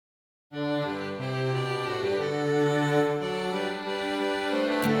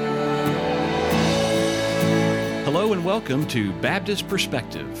welcome to Baptist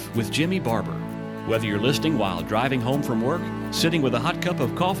Perspective with Jimmy Barber. Whether you're listening while driving home from work, sitting with a hot cup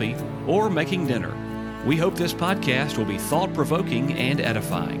of coffee, or making dinner, we hope this podcast will be thought-provoking and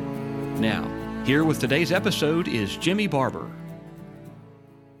edifying. Now, here with today's episode is Jimmy Barber.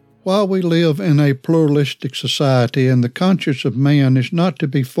 While we live in a pluralistic society and the conscience of man is not to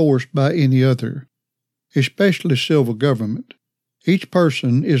be forced by any other, especially civil government, each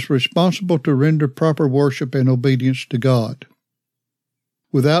person is responsible to render proper worship and obedience to God.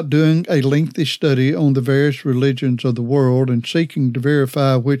 Without doing a lengthy study on the various religions of the world and seeking to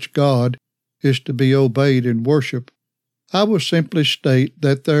verify which God is to be obeyed and worshiped, I will simply state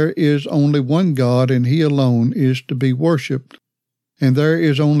that there is only one God and He alone is to be worshiped, and there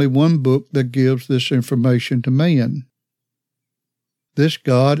is only one book that gives this information to man. This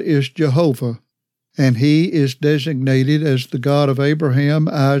God is Jehovah, and He is designated as the God of Abraham,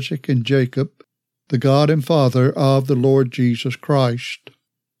 Isaac, and Jacob, the God and Father of the Lord Jesus Christ.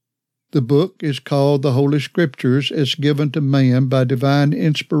 The book is called the Holy Scriptures as given to man by divine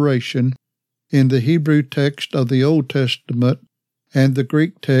inspiration in the Hebrew text of the Old Testament and the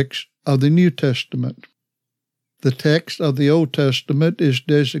Greek text of the New Testament. The text of the Old Testament is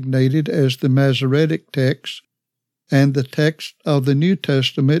designated as the Masoretic text, and the text of the New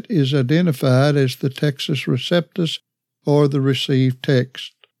Testament is identified as the Textus Receptus or the received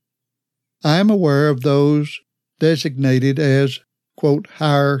text. I am aware of those designated as, quote,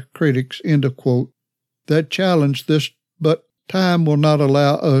 higher critics, end of quote, that challenge this, but time will not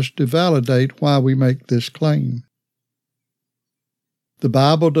allow us to validate why we make this claim. The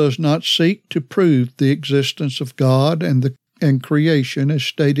Bible does not seek to prove the existence of God and creation as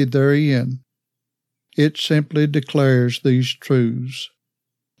stated therein. It simply declares these truths.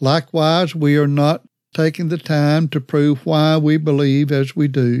 Likewise, we are not taking the time to prove why we believe as we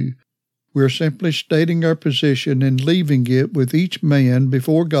do. We are simply stating our position and leaving it with each man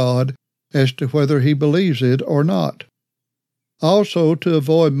before God as to whether he believes it or not. Also, to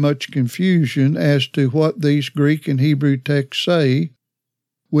avoid much confusion as to what these Greek and Hebrew texts say,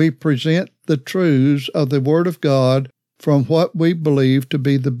 we present the truths of the Word of God from what we believe to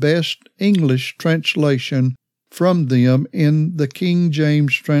be the best English translation from them in the King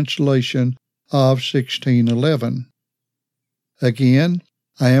James translation of 1611. Again,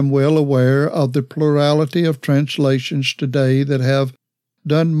 I am well aware of the plurality of translations today that have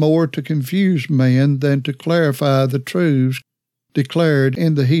done more to confuse man than to clarify the truths declared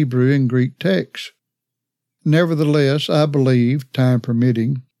in the Hebrew and Greek texts. Nevertheless, I believe, time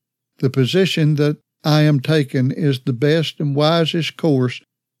permitting, the position that I am taking is the best and wisest course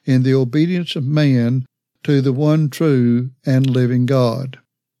in the obedience of man to the one true and living God.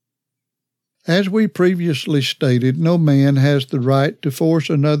 As we previously stated, no man has the right to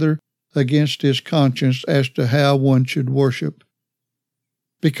force another against his conscience as to how one should worship.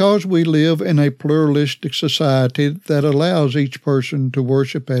 Because we live in a pluralistic society that allows each person to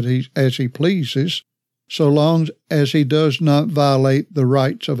worship as he pleases, so long as he does not violate the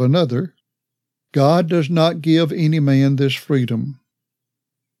rights of another, God does not give any man this freedom.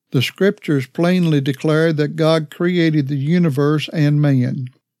 The Scriptures plainly declare that God created the universe and man.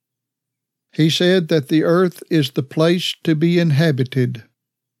 He said that the earth is the place to be inhabited.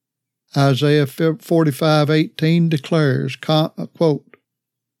 Isaiah 45:18 declares, quote,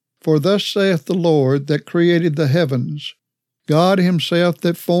 "For thus saith the Lord that created the heavens, God himself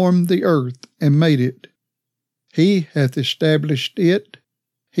that formed the earth and made it. He hath established it.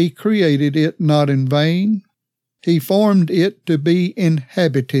 He created it not in vain. He formed it to be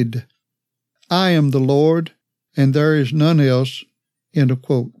inhabited. I am the Lord, and there is none else." End of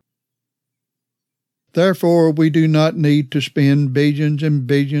quote. Therefore, we do not need to spend billions and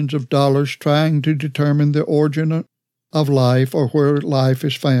billions of dollars trying to determine the origin of life or where life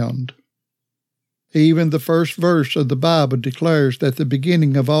is found. Even the first verse of the Bible declares that the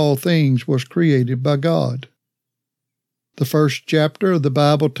beginning of all things was created by God. The first chapter of the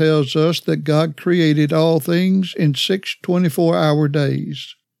Bible tells us that God created all things in 6 24-hour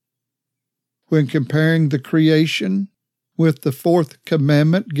days. When comparing the creation with the fourth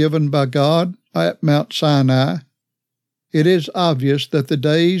commandment given by God at Mount Sinai, it is obvious that the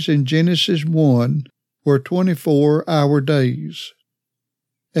days in Genesis 1 were 24-hour days.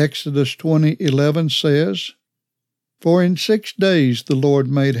 Exodus 20:11 says, "For in 6 days the Lord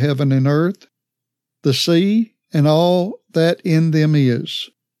made heaven and earth, the sea, and all that in them is,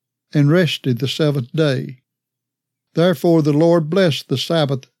 and rested the seventh day. Therefore the Lord blessed the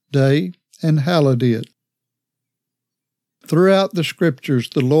Sabbath day and hallowed it." Throughout the Scriptures,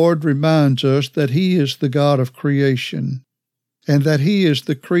 the Lord reminds us that He is the God of creation, and that He is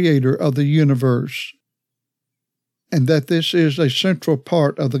the creator of the universe. and that this is a central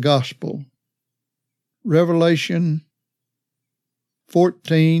part of the gospel. Revelation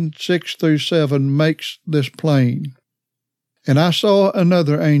 14:6-7 makes this plain. And I saw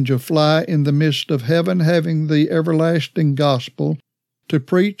another angel fly in the midst of heaven, having the everlasting gospel, to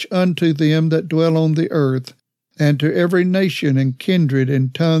preach unto them that dwell on the earth, and to every nation and kindred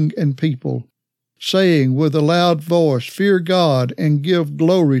and tongue and people, saying with a loud voice, Fear God, and give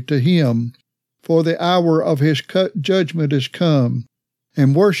glory to him, for the hour of his judgment is come,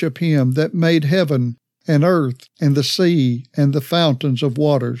 and worship him that made heaven and earth and the sea and the fountains of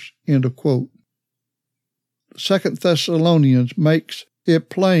waters. End of quote. 2 Thessalonians makes it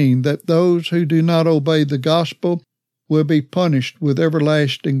plain that those who do not obey the gospel will be punished with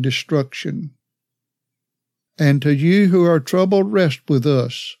everlasting destruction. And to you who are troubled, rest with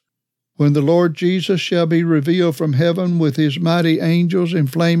us, when the Lord Jesus shall be revealed from heaven with his mighty angels in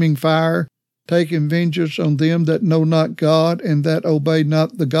flaming fire, taking vengeance on them that know not God and that obey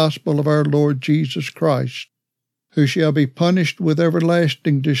not the gospel of our Lord Jesus Christ, who shall be punished with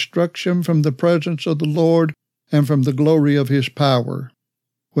everlasting destruction from the presence of the Lord and from the glory of his power,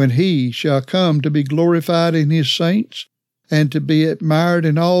 when he shall come to be glorified in his saints and to be admired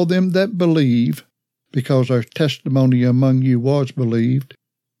in all them that believe, because our testimony among you was believed,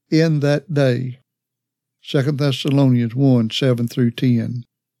 in that day. 2 Thessalonians 1:7-10.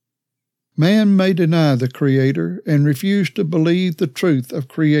 Man may deny the Creator and refuse to believe the truth of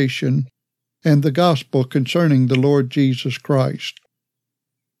creation and the gospel concerning the Lord Jesus Christ.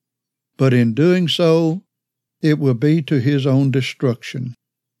 But in doing so, it will be to his own destruction.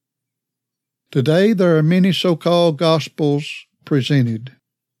 Today there are many so-called gospels presented,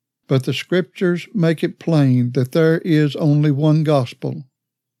 but the Scriptures make it plain that there is only one gospel.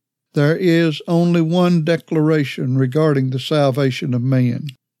 There is only one declaration regarding the salvation of man.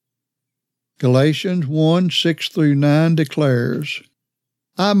 Galatians 1:6-9 declares,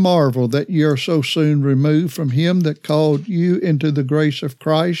 I marvel that ye are so soon removed from him that called you into the grace of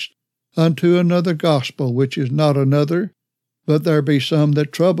Christ unto another gospel, which is not another, but there be some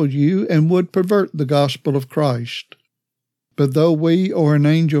that trouble you and would pervert the gospel of Christ. But though we or an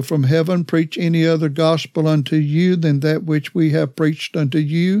angel from heaven preach any other gospel unto you than that which we have preached unto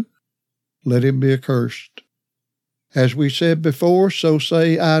you, let him be accursed. As we said before, so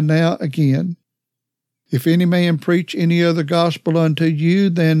say I now again. If any man preach any other gospel unto you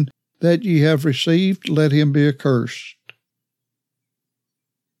than that ye have received, let him be accursed.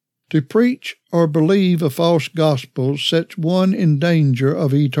 To preach or believe a false gospel sets one in danger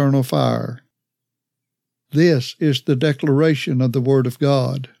of eternal fire. This is the declaration of the Word of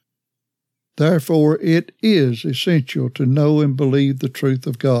God. Therefore, it is essential to know and believe the truth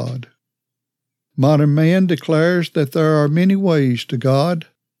of God. Modern man declares that there are many ways to God,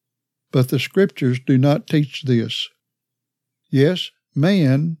 but the Scriptures do not teach this. Yes,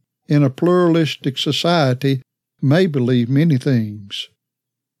 man, in a pluralistic society, may believe many things,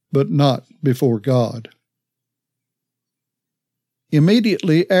 but not before God.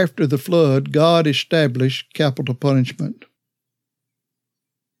 Immediately after the flood, God established capital punishment.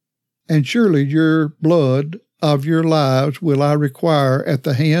 And surely your blood of your lives will I require, at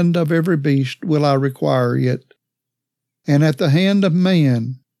the hand of every beast will I require it, and at the hand of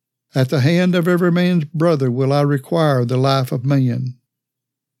man, at the hand of every man's brother will I require the life of man.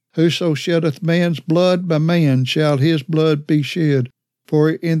 Whoso sheddeth man's blood, by man shall his blood be shed, for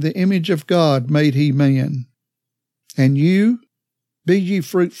in the image of God made he man. And you, be ye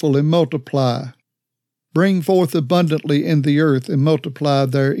fruitful and multiply. Bring forth abundantly in the earth and multiply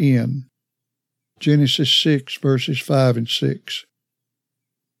therein. Genesis 6, verses 5 and 6.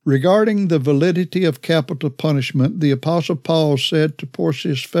 Regarding the validity of capital punishment, the Apostle Paul said to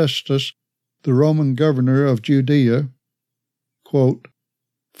Porcius Festus, the Roman governor of Judea, quote,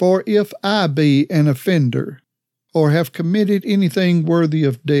 For if I be an offender, or have committed anything worthy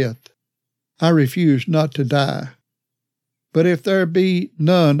of death, I refuse not to die. But if there be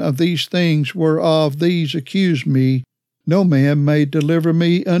none of these things whereof these accuse me, no man may deliver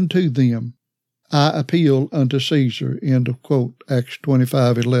me unto them. I appeal unto Caesar. End of quote. Acts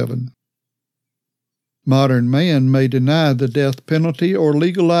 25:11. Modern man may deny the death penalty or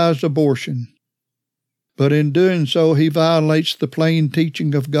legalize abortion, but in doing so he violates the plain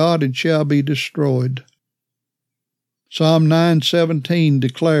teaching of God and shall be destroyed. Psalm 9:17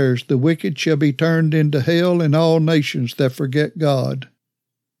 declares, The wicked shall be turned into hell, and all nations that forget God.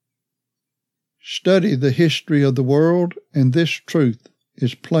 Study the history of the world, and this truth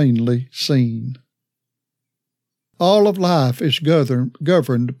is plainly seen. All of life is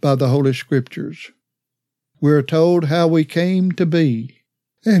governed by the Holy Scriptures. We are told how we came to be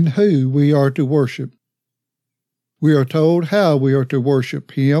and who we are to worship. We are told how we are to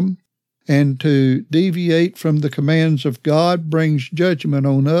worship Him, and to deviate from the commands of God brings judgment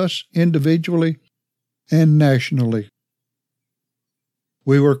on us individually and nationally.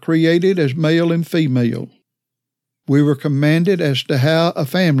 We were created as male and female. We were commanded as to how a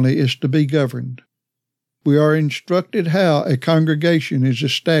family is to be governed. We are instructed how a congregation is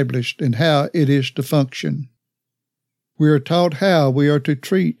established and how it is to function. We are taught how we are to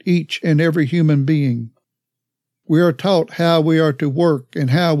treat each and every human being. We are taught how we are to work and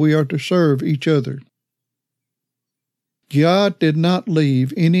how we are to serve each other. God did not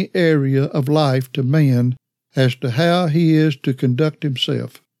leave any area of life to man as to how he is to conduct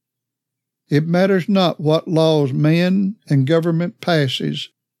himself. It matters not what laws man and government passes,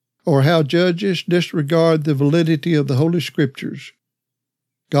 or how judges disregard the validity of the Holy Scriptures.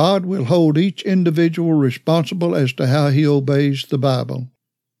 God will hold each individual responsible as to how he obeys the Bible.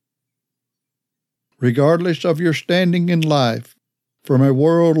 Regardless of your standing in life, from a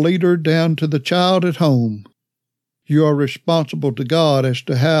world leader down to the child at home, you are responsible to God as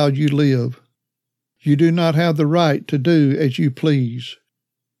to how you live. You do not have the right to do as you please.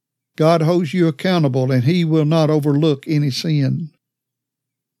 God holds you accountable, and He will not overlook any sin.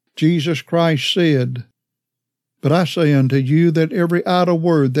 Jesus Christ said, "But I say unto you that every idle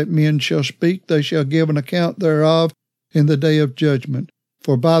word that men shall speak, they shall give an account thereof in the day of judgment.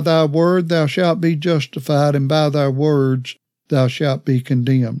 For by thy word thou shalt be justified, and by thy words thou shalt be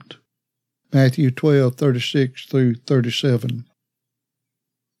condemned." Matthew 12:36 through 37.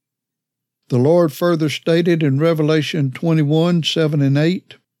 The Lord further stated in Revelation 21:7 and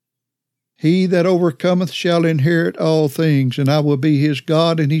 8, "He that overcometh shall inherit all things, and I will be his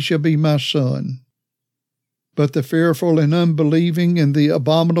God, and he shall be my son. But the fearful and unbelieving and the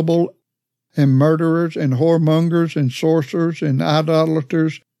abominable and murderers and whoremongers and sorcerers and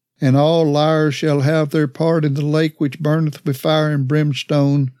idolaters and all liars shall have their part in the lake which burneth with fire and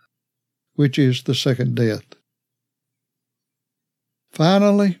brimstone, which is the second death."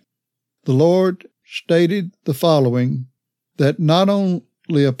 Finally, the Lord stated the following that not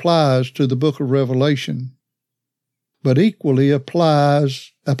only applies to the book of Revelation, but equally applied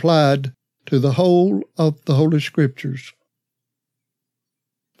to the whole of the Holy Scriptures.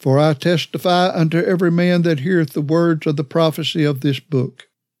 "For I testify unto every man that heareth the words of the prophecy of this book.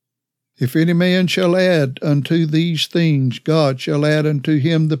 If any man shall add unto these things, God shall add unto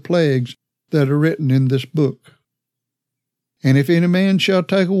him the plagues that are written in this book. And if any man shall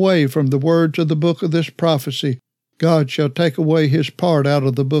take away from the words of the book of this prophecy, God shall take away his part out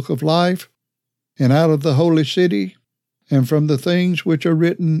of the book of life, and out of the holy city, and from the things which are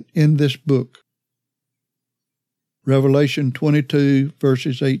written in this book." Revelation 22,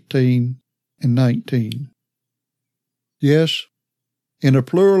 verses 18 and 19. Yes, in a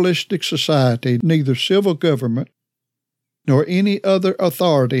pluralistic society, neither civil government nor any other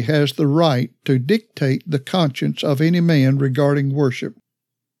authority has the right to dictate the conscience of any man regarding worship.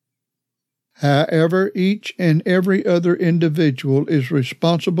 However, each and every other individual is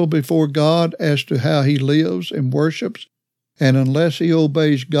responsible before God as to how he lives and worships, and unless he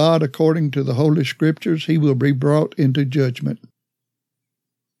obeys God according to the Holy Scriptures, he will be brought into judgment.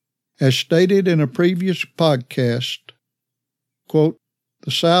 As stated in a previous podcast, quote,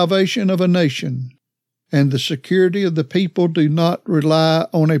 "The salvation of a nation and the security of the people do not rely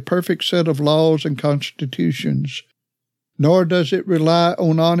on a perfect set of laws and constitutions, nor does it rely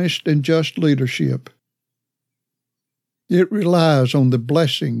on honest and just leadership. It relies on the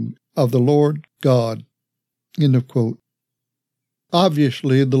blessing of the Lord God." End of quote.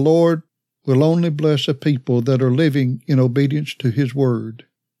 Obviously, the Lord will only bless a people that are living in obedience to His word.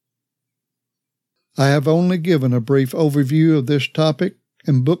 I have only given a brief overview of this topic,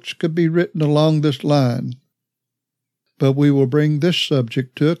 and books could be written along this line, but we will bring this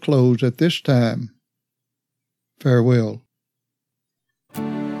subject to a close at this time. Farewell.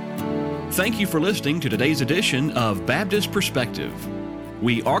 Thank you for listening to today's edition of Baptist Perspective.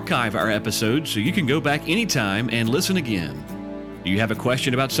 We archive our episodes so you can go back anytime and listen again. Do you have a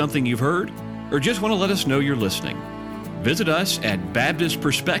question about something you've heard, or just want to let us know you're listening? Visit us at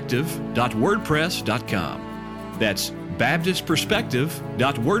baptistperspective.wordpress.com. That's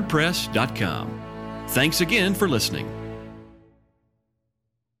baptistperspective.wordpress.com. Thanks again for listening.